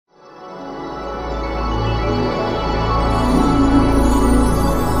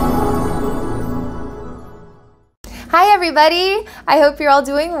everybody. I hope you're all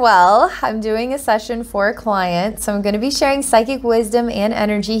doing well. I'm doing a session for a client, so I'm going to be sharing psychic wisdom and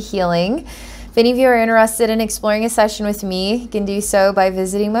energy healing. If any of you are interested in exploring a session with me, you can do so by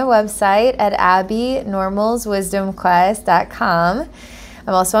visiting my website at abbeynormalswisdomquest.com.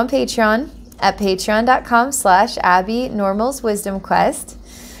 I'm also on Patreon at patreon.com/abbeynormalswisdomquest.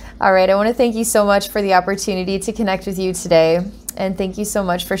 All right, I want to thank you so much for the opportunity to connect with you today. And thank you so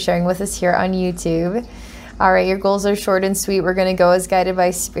much for sharing with us here on YouTube. All right, your goals are short and sweet. We're going to go as guided by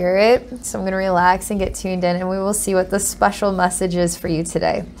spirit. So I'm going to relax and get tuned in, and we will see what the special message is for you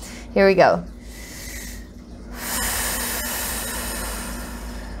today. Here we go.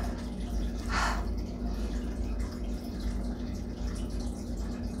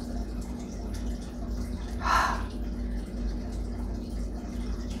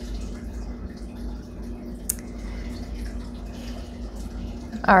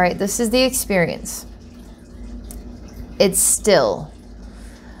 All right, this is the experience. It's still.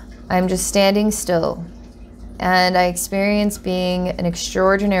 I'm just standing still. And I experience being an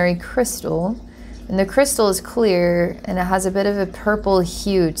extraordinary crystal. And the crystal is clear and it has a bit of a purple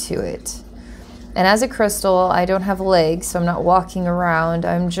hue to it. And as a crystal, I don't have legs, so I'm not walking around.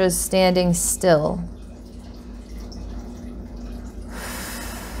 I'm just standing still.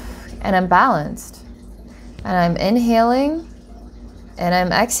 And I'm balanced. And I'm inhaling. And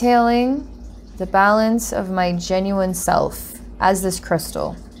I'm exhaling the balance of my genuine self as this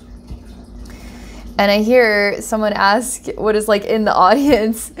crystal. And I hear someone ask, what is like in the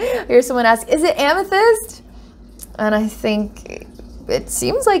audience, I hear someone ask, is it amethyst? And I think it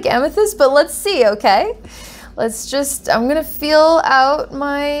seems like amethyst, but let's see, okay? I'm gonna feel out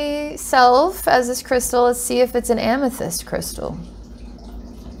myself as this crystal. Let's see if it's an amethyst crystal.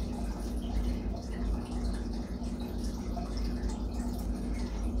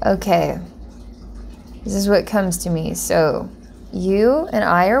 Okay, this is what comes to me. So you and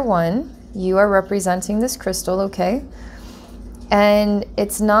I are one. You are representing this crystal, okay? And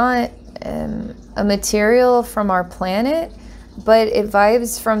it's not a material from our planet, but it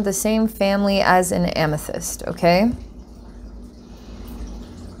vibes from the same family as an amethyst, okay?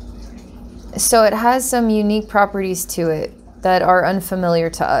 So it has some unique properties to it that are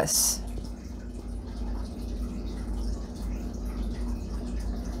unfamiliar to us.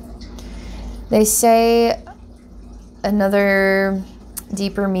 They say another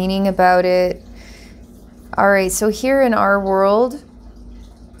deeper meaning about it. All right, so here in our world,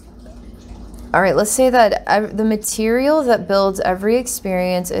 all right, let's say that the material that builds every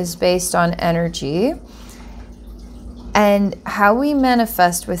experience is based on energy. And how we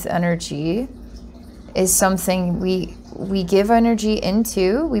manifest with energy is something we give energy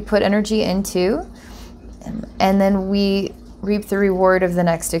into, we put energy into, and then we reap the reward of the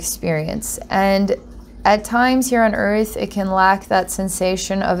next experience. And at times here on earth, it can lack that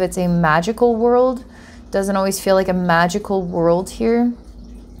sensation of it's a magical world. Doesn't always feel like a magical world here.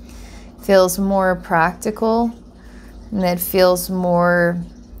 It feels more practical, and it feels more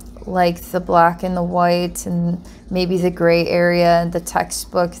like the black and the white and maybe the gray area and the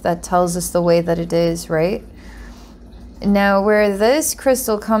textbook that tells us the way that it is, right? Now, where this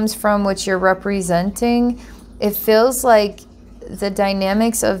crystal comes from, which you're representing, it feels like the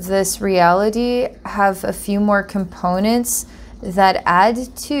dynamics of this reality have a few more components that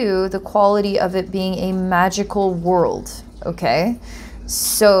add to the quality of it being a magical world, okay?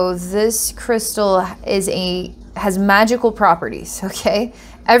 So this crystal has magical properties, okay?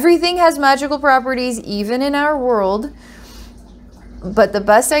 Everything has magical properties, even in our world. But the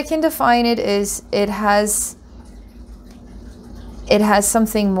best I can define it is it has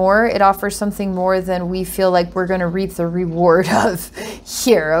something more. It offers something more than we feel like we're going to reap the reward of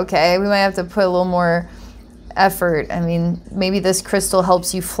here, okay? We might have to put a little more effort. I mean, maybe this crystal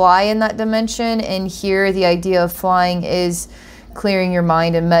helps you fly in that dimension, and here the idea of flying is clearing your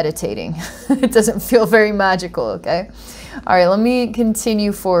mind and meditating. It doesn't feel very magical, okay? All right, let me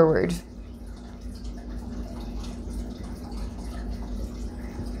continue forward.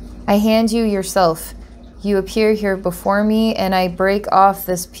 I hand you yourself. You appear here before me, and I break off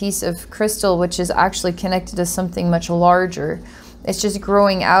this piece of crystal, which is actually connected to something much larger. It's just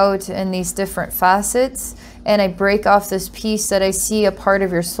growing out in these different facets, and I break off this piece that I see a part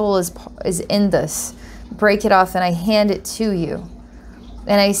of your soul is in this. Break it off, and I hand it to you.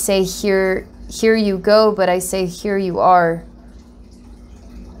 And I say, here you go, but I say, here you are.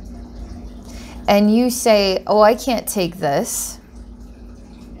 And you say, oh, I can't take this.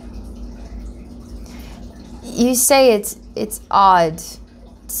 You say it's odd.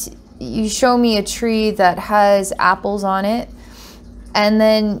 You show me a tree that has apples on it, And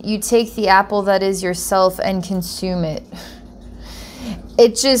then you take the apple that is yourself and consume it.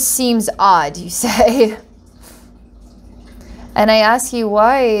 It just seems odd, you say. And I ask you,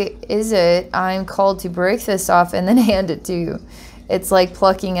 why is it I'm called to break this off and then hand it to you? It's like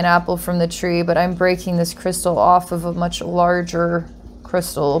plucking an apple from the tree, but I'm breaking this crystal off of a much larger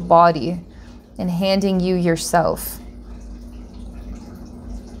crystal body and handing you yourself.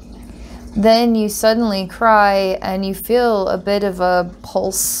 Then you suddenly cry and you feel a bit of a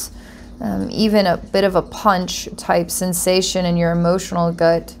pulse, even a bit of a punch type sensation in your emotional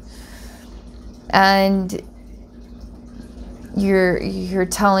gut. And you're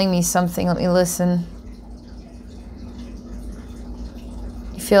telling me something. Let me listen.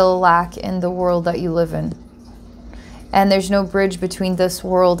 You feel a lack in the world that you live in. And there's no bridge between this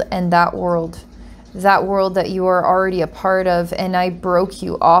world and that world. That world that you are already a part of, and I broke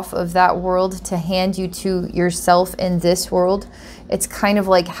you off of that world to hand you to yourself in this world. It's kind of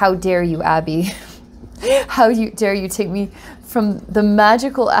like, how dare you, Abbey? How dare you take me from the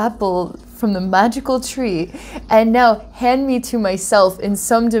magical apple, from the magical tree, and now hand me to myself in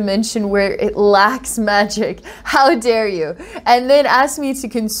some dimension where it lacks magic. How dare you? And then ask me to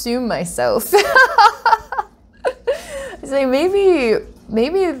consume myself. I say, maybe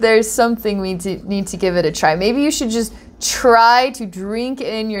there's something we need to give it a try. Maybe you should just try to drink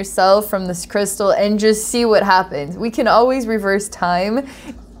in yourself from this crystal and just see what happens. We can always reverse time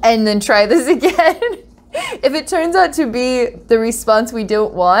and then try this again. If it turns out to be the response we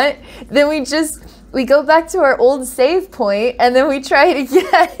don't want, then we go back to our old save point and then we try it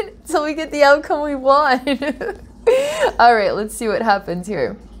again until we get the outcome we want. All right, let's see what happens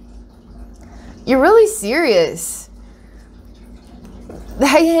here. You're really serious.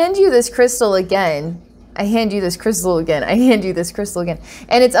 I hand you this crystal again. I hand you this crystal again. I hand you this crystal again.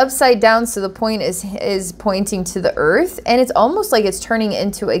 And it's upside down, so the point is pointing to the earth. And it's almost like it's turning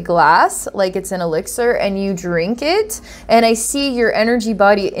into a glass, like it's an elixir, and you drink it. And I see your energy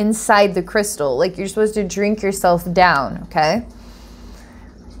body inside the crystal, like you're supposed to drink yourself down, okay?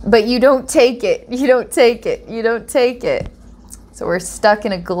 But you don't take it. You don't take it. You don't take it. So we're stuck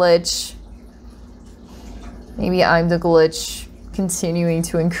in a glitch. Maybe I'm the glitch, continuing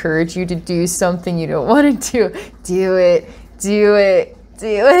to encourage you to do something you don't want to do. Do it, do it, do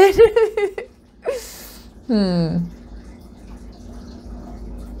it.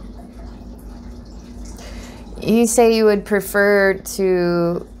 You say you would prefer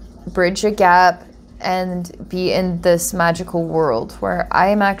to bridge a gap and be in this magical world where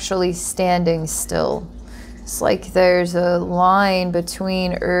I'm actually standing still. It's like there's a line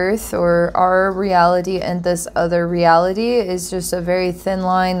between Earth or our reality and this other reality. Is just a very thin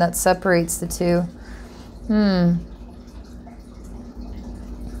line that separates the two.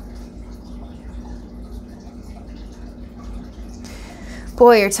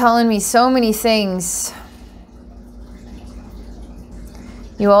 Boy, you're telling me so many things.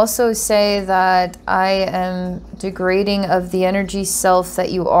 You also say that I am degrading of the energy self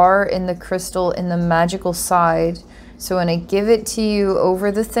that you are in the crystal, in the magical side. So when I give it to you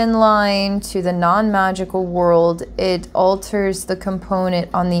over the thin line to the non-magical world, it alters the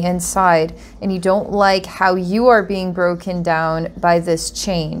component on the inside. And you don't like how you are being broken down by this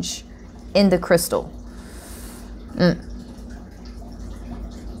change in the crystal.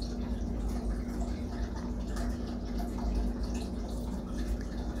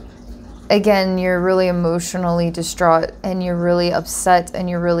 Again, you're really emotionally distraught and you're really upset and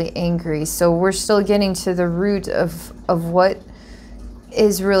you're really angry. So we're still getting to the root of what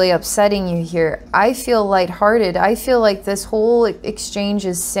is really upsetting you here. I feel lighthearted. I feel like this whole exchange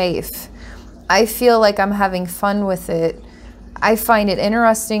is safe. I feel like I'm having fun with it. I find it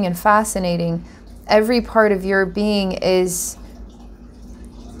interesting and fascinating. Every part of your being is,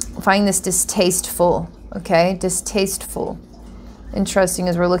 find this distasteful, okay? Distasteful. Interesting,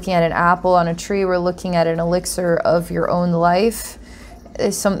 as we're looking at an apple on a tree, we're looking at an elixir of your own life.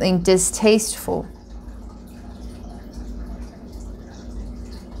 There's something distasteful.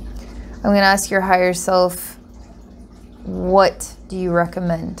 I'm going to ask your higher self, what do you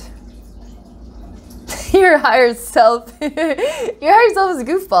recommend? Your higher self, your higher self is a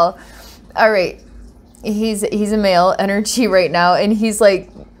goofball. All right, he's a male energy right now, and he's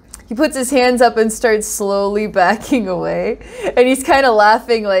like, he puts his hands up and starts slowly backing away. And he's kind of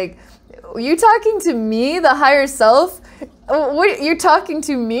laughing like, you talking to me, the higher self? What, you're talking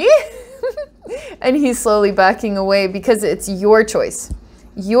to me? And he's slowly backing away because it's your choice.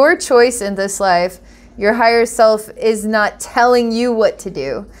 Your choice in this life. Your higher self is not telling you what to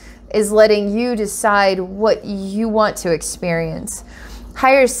do, is letting you decide what you want to experience.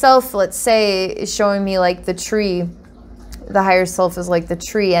 Higher self, let's say, is showing me like the tree the higher self is like the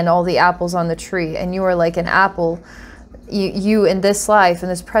tree and all the apples on the tree, and you are like an apple. You in this life, in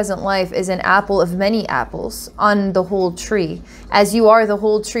this present life, is an apple of many apples on the whole tree. As you are the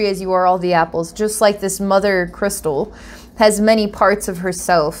whole tree, as you are all the apples, just like this mother crystal has many parts of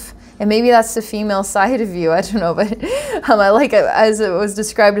herself. And maybe that's the female side of you, I don't know, but I like it as it was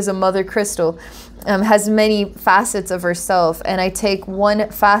described as a mother crystal. Has many facets of herself, and I take one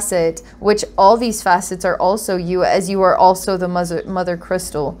facet, which all these facets are also you, as you are also the mother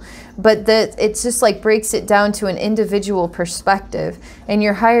crystal, but that it's just like breaks it down to an individual perspective. And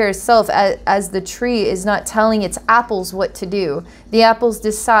your higher self, as the tree, is not telling its apples what to do. The apples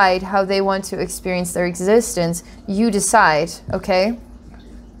decide how they want to experience their existence. You decide, okay?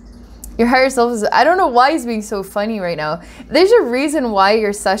 Your higher self is, I don't know why he's being so funny right now. There's a reason why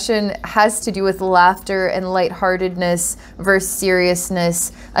your session has to do with laughter and lightheartedness versus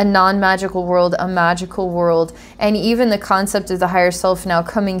seriousness, a non-magical world, a magical world, and even the concept of the higher self now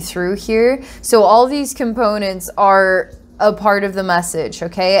coming through here. So all these components are a part of the message,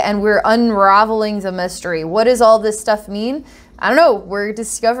 okay? And we're unraveling the mystery. What does all this stuff mean? I don't know. We're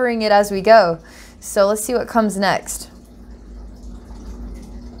discovering it as we go. So let's see what comes next.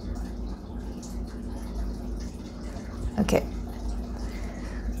 Okay.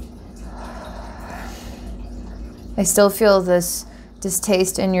 I still feel this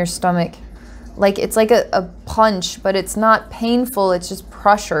distaste in your stomach. Like it's like a punch, but it's not painful. It's just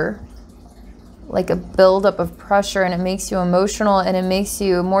pressure. Like a buildup of pressure, and it makes you emotional, and it makes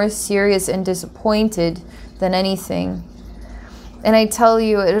you more serious and disappointed than anything. And I tell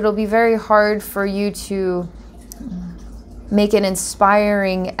you, it'll be very hard for you to make an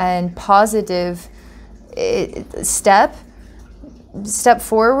inspiring and positive step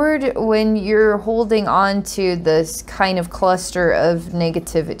forward when you're holding on to this kind of cluster of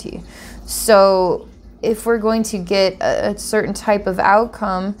negativity. So if we're going to get a certain type of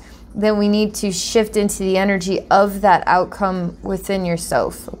outcome, then we need to shift into the energy of that outcome within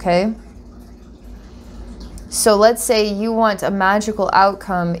yourself, okay? So let's say you want a magical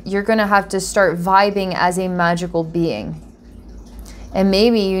outcome, you're going to have to start vibing as a magical being. And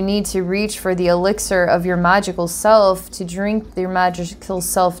maybe you need to reach for the elixir of your magical self to drink your magical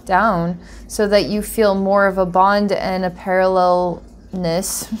self down so that you feel more of a bond and a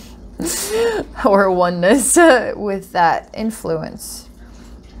parallelness or oneness with that influence.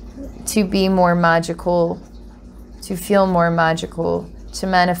 To be more magical, to feel more magical, to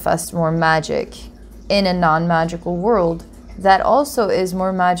manifest more magic in a non-magical world that also is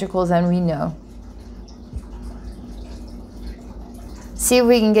more magical than we know. See if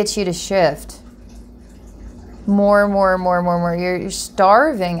we can get you to shift. More. You're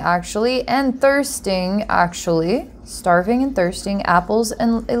starving, actually, and thirsting, actually. Starving and thirsting, apples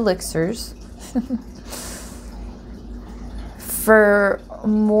and elixirs. For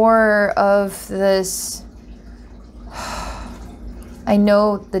more of this. I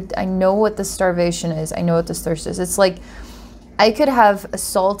know what the starvation is. I know what this thirst is. It's like I could have a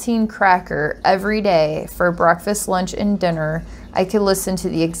saltine cracker every day for breakfast, lunch, and dinner. I could listen to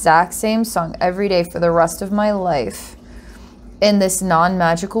the exact same song every day for the rest of my life in this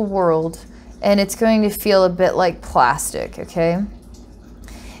non-magical world, and it's going to feel a bit like plastic, okay?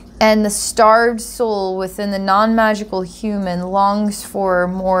 And the starved soul within the non-magical human longs for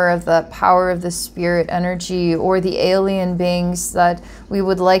more of the power of the spirit energy or the alien beings that we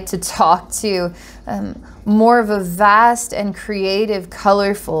would like to talk to. More of a vast and creative,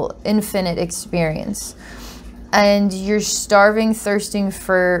 colorful, infinite experience. And you're starving, thirsting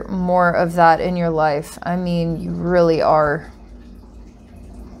for more of that in your life. I mean, you really are.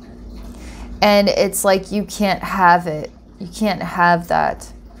 And it's like you can't have it. You can't have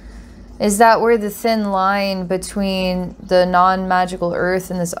that. Is that where the thin line between the non-magical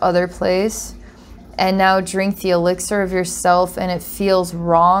earth and this other place? And now drink the elixir of yourself and it feels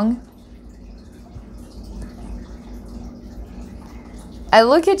wrong? I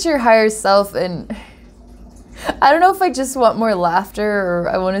look at your higher self and I don't know if I just want more laughter or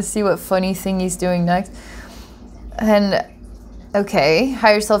I want to see what funny thing he's doing next. And okay,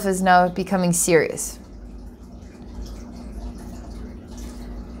 higher self is now becoming serious.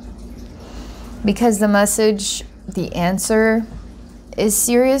 Because the message, the answer is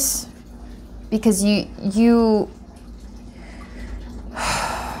serious. Because you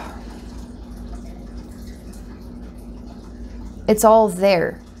it's all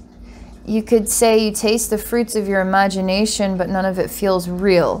there. You could say you taste the fruits of your imagination, but none of it feels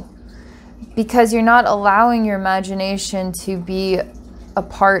real. Because you're not allowing your imagination to be a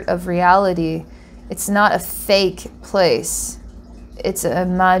part of reality. It's not a fake place. It's a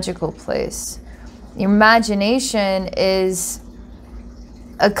magical place. Your imagination is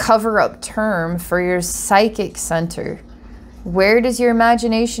a cover-up term for your psychic center. Where does your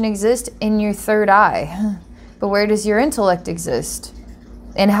imagination exist? In your third eye. But where does your intellect exist?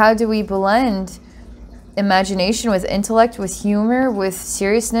 And how do we blend imagination with intellect, with humor, with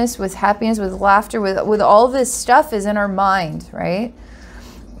seriousness, with happiness, with laughter, with all this stuff is in our mind, right?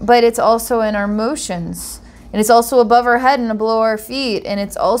 But it's also in our emotions. And it's also above our head and below our feet. And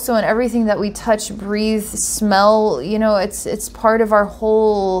it's also in everything that we touch, breathe, smell. You know, it's part of our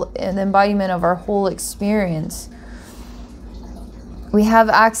whole, an embodiment of our whole experience. We have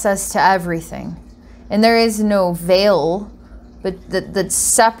access to everything. And there is no veil that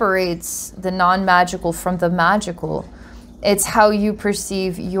separates the non-magical from the magical. It's how you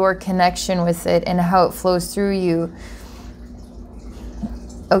perceive your connection with it and how it flows through you.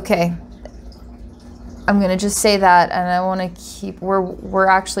 Okay. I'm going to just say that, and I want to keep, we're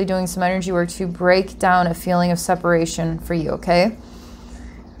actually doing some energy work to break down a feeling of separation for you, okay?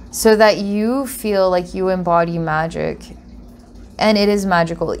 So that you feel like you embody magic. And it is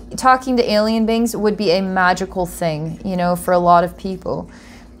magical. Talking to alien beings would be a magical thing, you know, for a lot of people.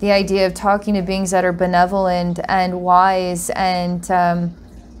 The idea of talking to beings that are benevolent and wise and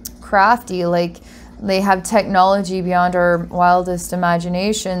crafty, like they have technology beyond our wildest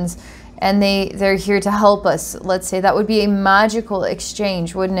imaginations, and they're here to help us. Let's say that would be a magical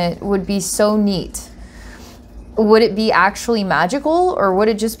exchange, wouldn't it? Would be so neat. Would it be actually magical, or would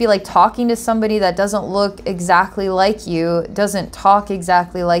it just be like talking to somebody that doesn't look exactly like you, doesn't talk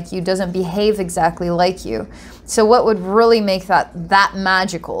exactly like you, doesn't behave exactly like you? So what would really make that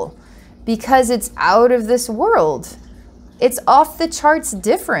magical? Because it's out of this world. It's off the charts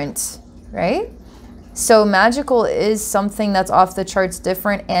different, right? So magical is something that's off the charts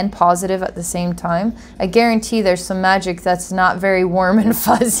different and positive at the same time. I guarantee there's some magic that's not very warm and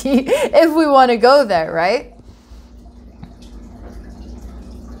fuzzy if we want to go there, right?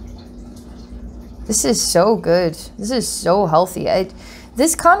 This is so good. This is so healthy.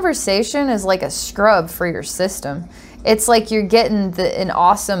 This conversation is like a scrub for your system. It's like you're getting an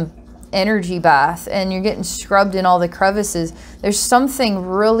awesome energy bath and you're getting scrubbed in all the crevices. There's something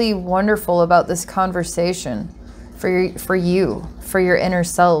really wonderful about this conversation for you, for your inner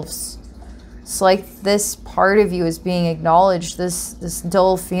selves. It's like this part of you is being acknowledged. This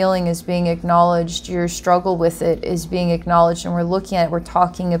dull feeling is being acknowledged. Your struggle with it is being acknowledged, and we're looking at it, we're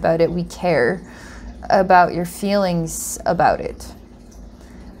talking about it, we care about your feelings about it.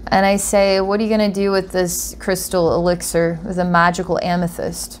 And I say, what are you going to do with this crystal elixir with a magical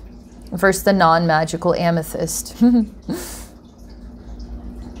amethyst versus the non-magical amethyst?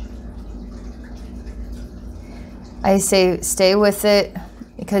 I say, stay with it,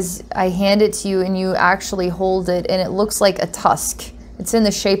 because I hand it to you and you actually hold it, and it looks like a tusk. It's in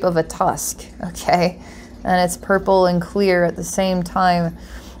the shape of a tusk, okay? And it's purple and clear at the same time.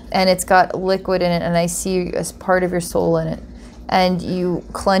 And it's got liquid in it, and I see as part of your soul in it. And you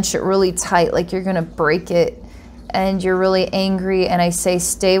clench it really tight, like you're gonna break it, and you're really angry, and I say,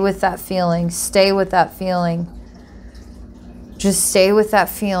 stay with that feeling, stay with that feeling. Just stay with that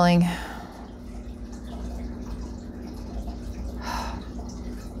feeling.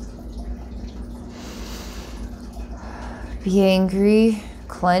 Be angry,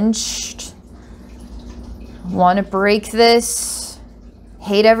 clenched, want to break this.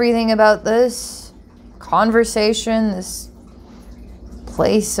 Hate everything about this conversation, this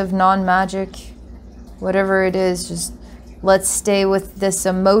place of non-magic, whatever it is. Just let's stay with this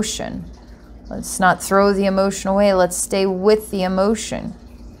emotion. Let's not throw the emotion away. Let's stay with the emotion.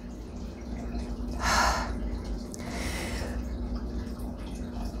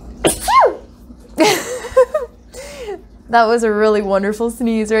 That was a really wonderful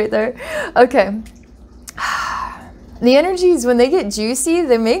sneeze right there. Okay. The energies, when they get juicy,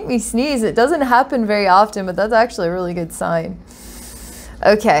 they make me sneeze. It doesn't happen very often, but that's actually a really good sign.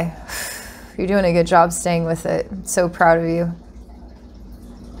 Okay. You're doing a good job staying with it. I'm so proud of you.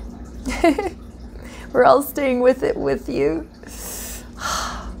 We're all staying with it with you.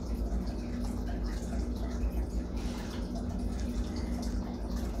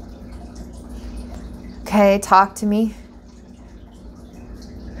 Okay, talk to me.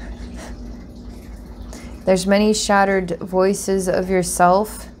 There's many shattered voices of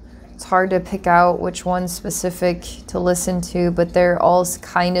yourself. It's hard to pick out which one's specific to listen to, but they're all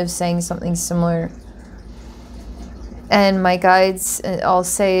kind of saying something similar. And my guides, I'll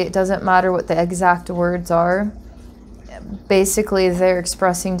say it doesn't matter what the exact words are. Basically, they're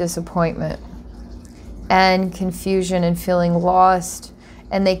expressing disappointment and confusion and feeling lost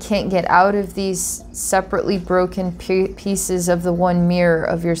and they can't get out of these separately broken pieces of the one mirror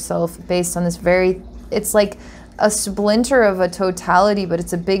of yourself based on this very, it's like a splinter of a totality, but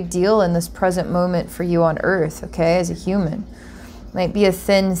it's a big deal in this present moment for you on earth, okay, as a human. Might be a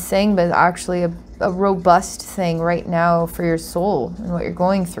thin thing, but actually a robust thing right now for your soul and what you're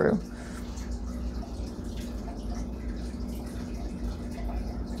going through.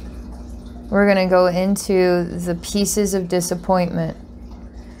 We're going to go into the pieces of disappointment.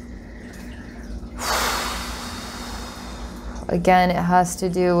 Again, it has to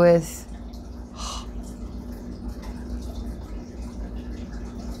do with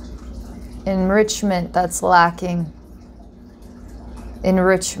enrichment that's lacking.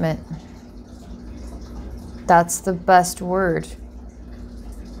 Enrichment. That's the best word.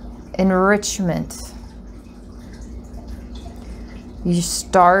 Enrichment. You're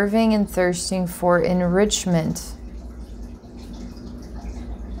starving and thirsting for enrichment.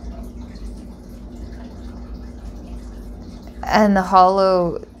 And the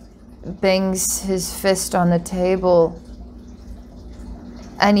hollow bangs his fist on the table,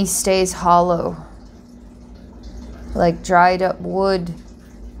 and he stays hollow, like dried up wood,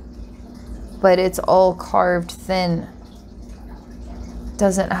 but it's all carved thin.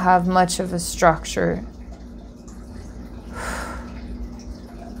 Doesn't have much of a structure.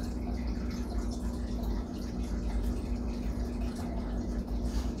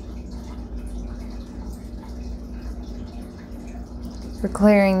 We're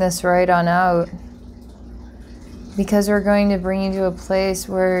clearing this right on out, because we're going to bring you to a place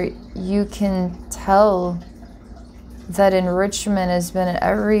where you can tell that enrichment has been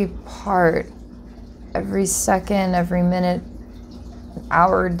every part, every second, every minute,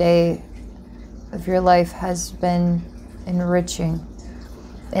 hour, day of your life has been enriching.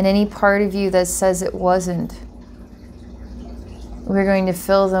 And any part of you that says it wasn't, we're going to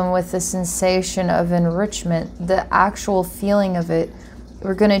fill them with the sensation of enrichment, the actual feeling of it.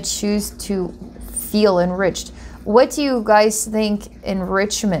 We're going to choose to feel enriched. What do you guys think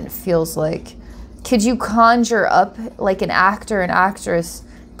enrichment feels like? Could you conjure up, like an actor and actress,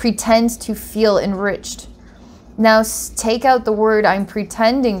 pretend to feel enriched? Now take out the word I'm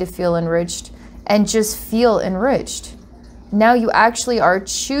pretending to feel enriched and just feel enriched. Now you actually are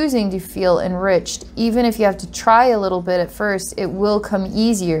choosing to feel enriched. Even if you have to try a little bit at first, it will come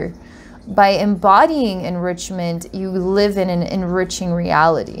easier. By embodying enrichment, you live in an enriching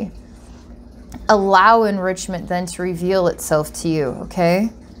reality. Allow enrichment then to reveal itself to you,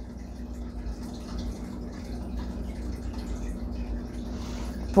 okay?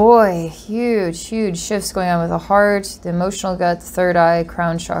 Boy, huge, huge shifts going on with the heart, the emotional gut, the third eye,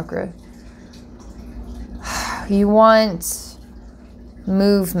 crown chakra. You want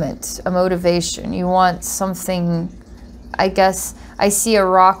movement, a motivation. You want something, I guess. I see a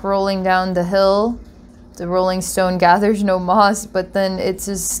rock rolling down the hill. The rolling stone gathers no moss, but then it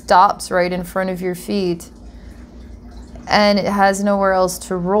just stops right in front of your feet. And it has nowhere else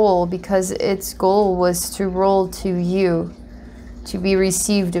to roll, because its goal was to roll to you, to be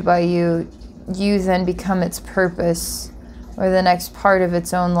received by you. You then become its purpose, or the next part of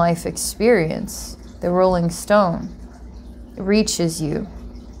its own life experience. The rolling stone reaches you.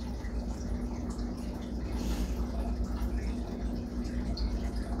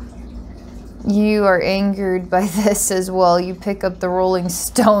 You are angered by this as well. You pick up the rolling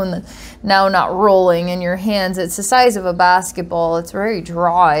stone, now not rolling in your hands. It's the size of a basketball. It's very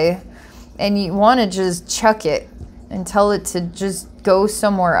dry. And you want to just chuck it and tell it to just go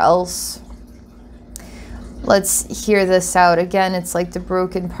somewhere else. Let's hear this out. Again, it's like the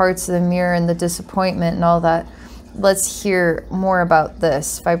broken parts of the mirror and the disappointment and all that. Let's hear more about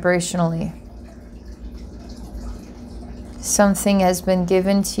this vibrationally. Something has been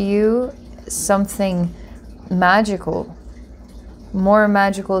given to you. Something magical, more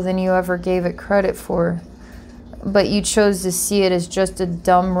magical than you ever gave it credit for, but you chose to see it as just a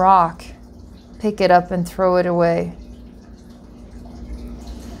dumb rock. Pick it up and throw it away.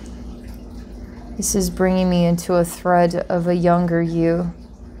 This is bringing me into a thread of a younger you.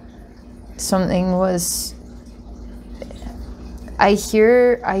 Something was, I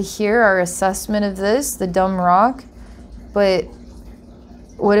hear our assessment of this, the dumb rock, but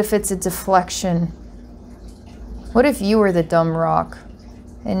what if it's a deflection? What if you were the dumb rock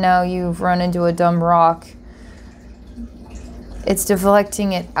and now you've run into a dumb rock? It's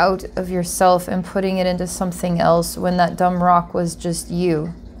deflecting it out of yourself and putting it into something else when that dumb rock was just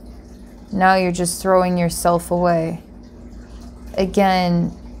you. Now you're just throwing yourself away.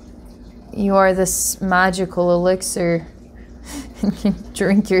 Again, you are this magical elixir. You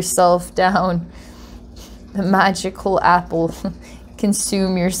drink yourself down. The magical apple.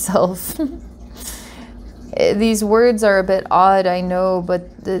 consume yourself. These words are a bit odd, I know, but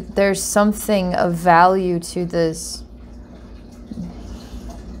there's something of value to this.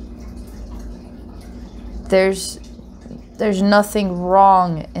 There's nothing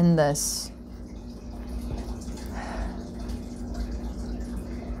wrong in this.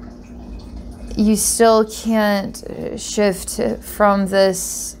 You still can't shift from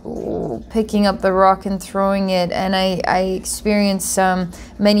this picking up the rock and throwing it, and I experienced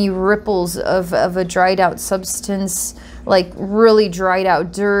many ripples of a dried out substance, like really dried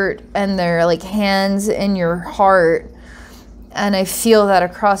out dirt, and they're like hands in your heart, and I feel that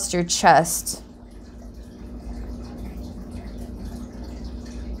across your chest.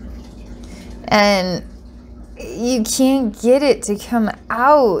 And you can't get it to come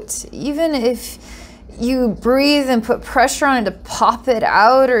out. Even if you breathe and put pressure on it to pop it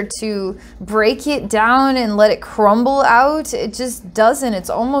out or to break it down and let it crumble out, it just doesn't. It's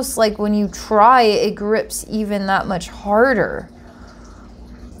almost like when you try, it grips even that much harder.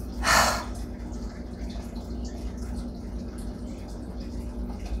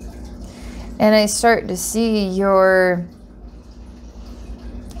 And I start to see you're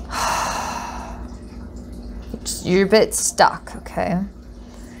a bit stuck, okay?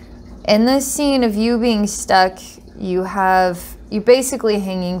 In this scene of you being stuck, you're basically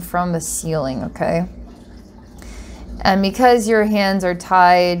hanging from a ceiling, okay? And because your hands are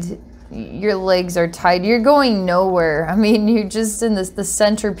tied, your legs are tied, you're going nowhere. I mean, you're just in the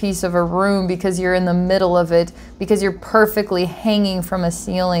centerpiece of a room because you're in the middle of it, because you're perfectly hanging from a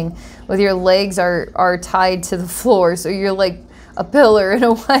ceiling with your legs are tied to the floor, so you're like a pillar in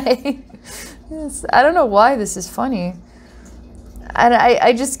a way. I don't know why this is funny. And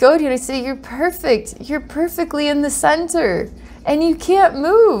I just go to you and I say, you're perfect. You're perfectly in the center. And you can't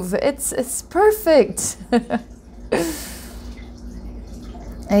move. It's perfect.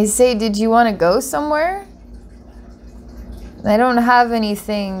 I say, did you want to go somewhere? I don't have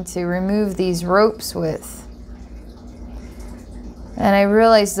anything to remove these ropes with. And I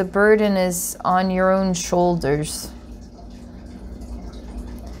realize the burden is on your own shoulders.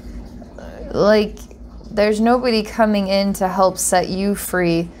 Like, there's nobody coming in to help set you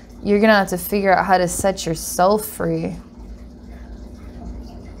free. You're gonna have to figure out how to set yourself free.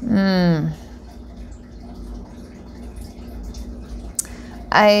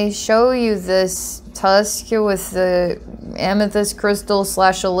 I show you this tusk with the amethyst crystal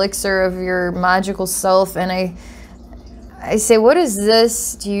 / elixir of your magical self, and I say, what does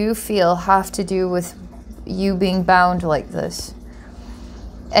this, do you feel, have to do with you being bound like this?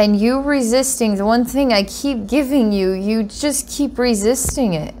 And you resisting the one thing I keep giving you, you just keep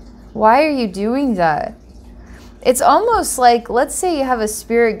resisting it. Why are you doing that? It's almost like, let's say you have a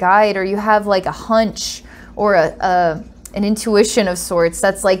spirit guide, or you have like a hunch or an intuition of sorts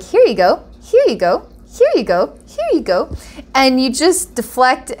that's like, here you go, here you go, here you go, here you go. And you just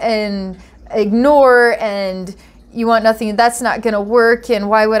deflect and ignore, and you want nothing, that's not gonna work, and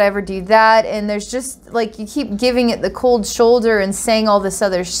why would I ever do that? And there's just like, you keep giving it the cold shoulder and saying all this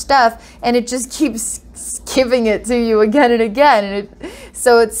other stuff, and it just keeps giving it to you again and again. And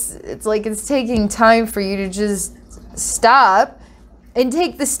so it's like it's taking time for you to just stop and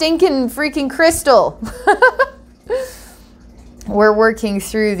take the stinking freaking crystal. We're working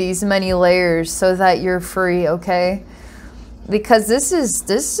through these many layers so that you're free, okay? Because this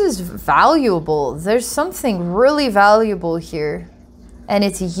is valuable. There's something really valuable here. And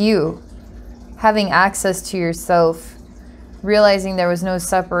it's you having access to yourself, realizing there was no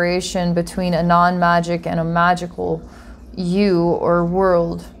separation between a non-magic and a magical you or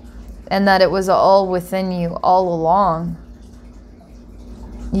world, and that it was all within you all along.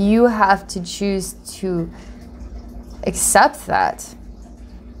 You have to choose to accept that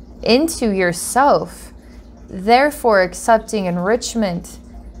into yourself. Therefore, accepting enrichment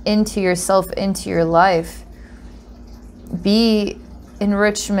into yourself, into your life. Be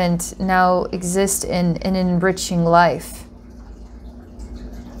enrichment, now exist in an enriching life.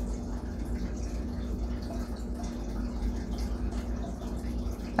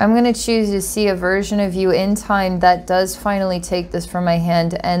 I'm going to choose to see a version of you in time that does finally take this from my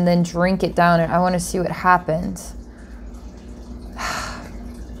hand and then drink it down, and I want to see what happens.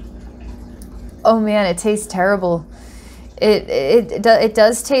 Oh man, it tastes terrible. It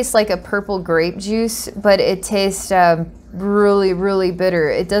does taste like a purple grape juice, but it tastes really, really bitter.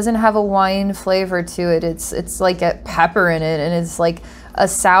 It doesn't have a wine flavor to it. It's like a pepper in it, and it's like a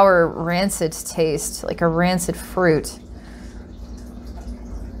sour, rancid taste, like a rancid fruit.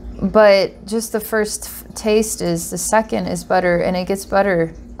 But just the first taste is, the second is better, and it gets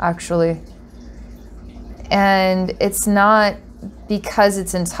better, actually. And it's not because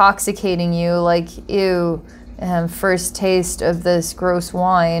it's intoxicating you, like, ew, first taste of this gross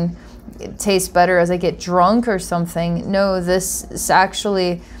wine, it tastes better as I get drunk or something. No, this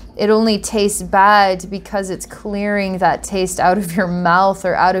actually, it only tastes bad because it's clearing that taste out of your mouth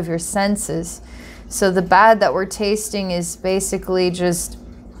or out of your senses. So the bad that we're tasting is basically just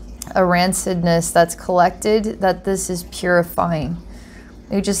a rancidness that's collected, that this is purifying.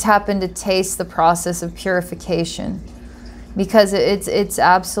 You just happen to taste the process of purification, because it's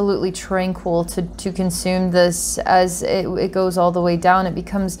absolutely tranquil to consume this. As it goes all the way down, it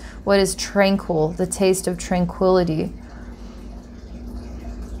becomes what is tranquil, the taste of tranquility.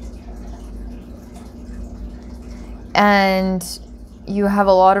 And you have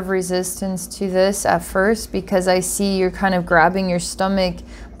a lot of resistance to this at first, because I see you're kind of grabbing your stomach,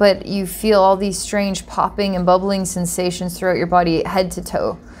 but you feel all these strange popping and bubbling sensations throughout your body, head to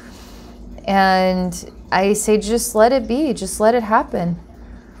toe. And I say, just let it be, just let it happen.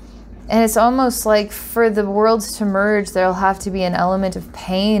 And it's almost like for the worlds to merge, there'll have to be an element of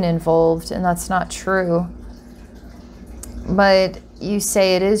pain involved, and that's not true. But you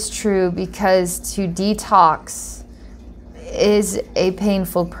say it is true, because to detox is a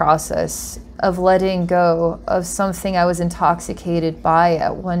painful process of letting go of something I was intoxicated by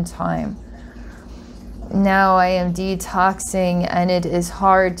at one time. Now I am detoxing, and it is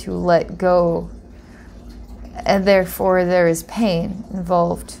hard to let go, and therefore there is pain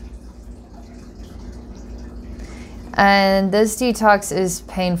involved. And this detox is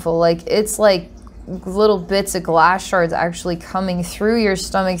painful. Like, it's like little bits of glass shards actually coming through your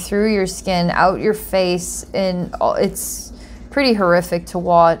stomach, through your skin, out your face, and it's pretty horrific to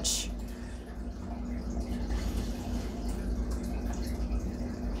watch.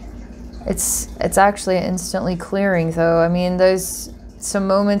 It's actually instantly clearing, though. I mean, there's some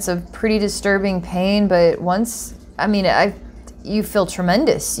moments of pretty disturbing pain, but once, I mean, you feel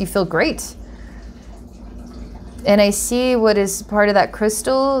tremendous. You feel great. And I see what is part of that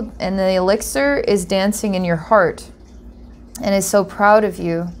crystal and the elixir is dancing in your heart, and is so proud of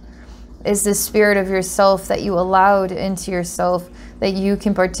you. Is the spirit of yourself that you allowed into yourself, that you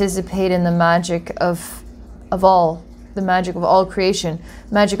can participate in the magic of all. The magic of all creation,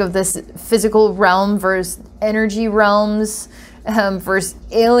 magic of this physical realm versus energy realms, versus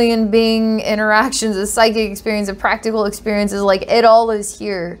alien being interactions, a psychic experience, a practical experiences. Like, it all is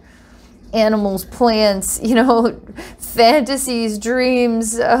here. Animals, plants, you know, fantasies,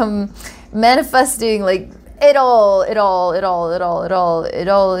 dreams, manifesting, like it all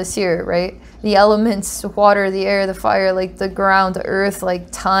is here, right? The elements, water, the air, the fire, like the ground, the earth, like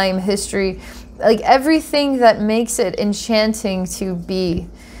time, history. Like, everything that makes it enchanting to be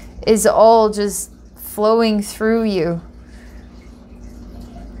is all just flowing through you.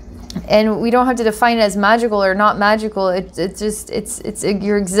 And we don't have to define it as magical or not magical. It's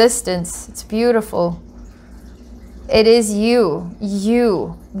your existence. It's beautiful. It is you.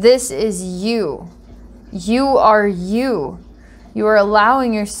 You. This is you. You are you. You are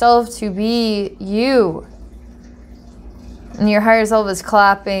allowing yourself to be you. And your higher self is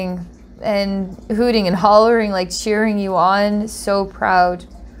clapping and hooting and hollering, like cheering you on, so proud,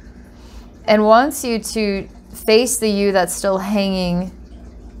 and wants you to face the you that's still hanging,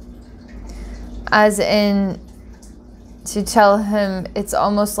 as in to tell him it's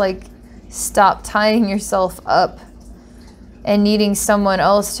almost like, stop tying yourself up and needing someone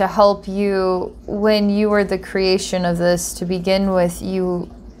else to help you when you were the creation of this to begin with. You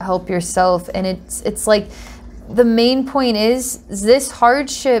help yourself. And it's like, the main point is this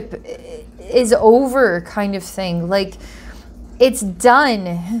hardship is over, kind of thing. Like, it's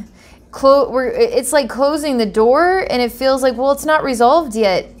done. It's like closing the door, and it feels like, well, it's not resolved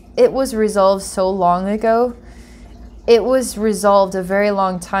yet. It was resolved so long ago. It was resolved a very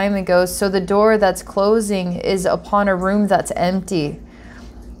long time ago. So the door that's closing is upon a room that's empty.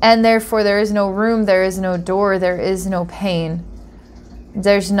 And therefore there is no room, there is no door, there is no pain.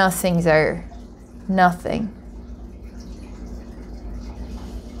 There's nothing there. Nothing.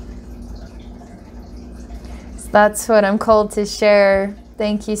 That's what I'm called to share.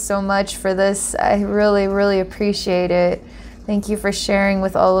 Thank you so much for this. I really, really appreciate it. Thank you for sharing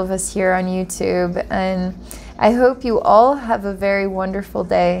with all of us here on YouTube. And I hope you all have a very wonderful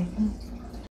day.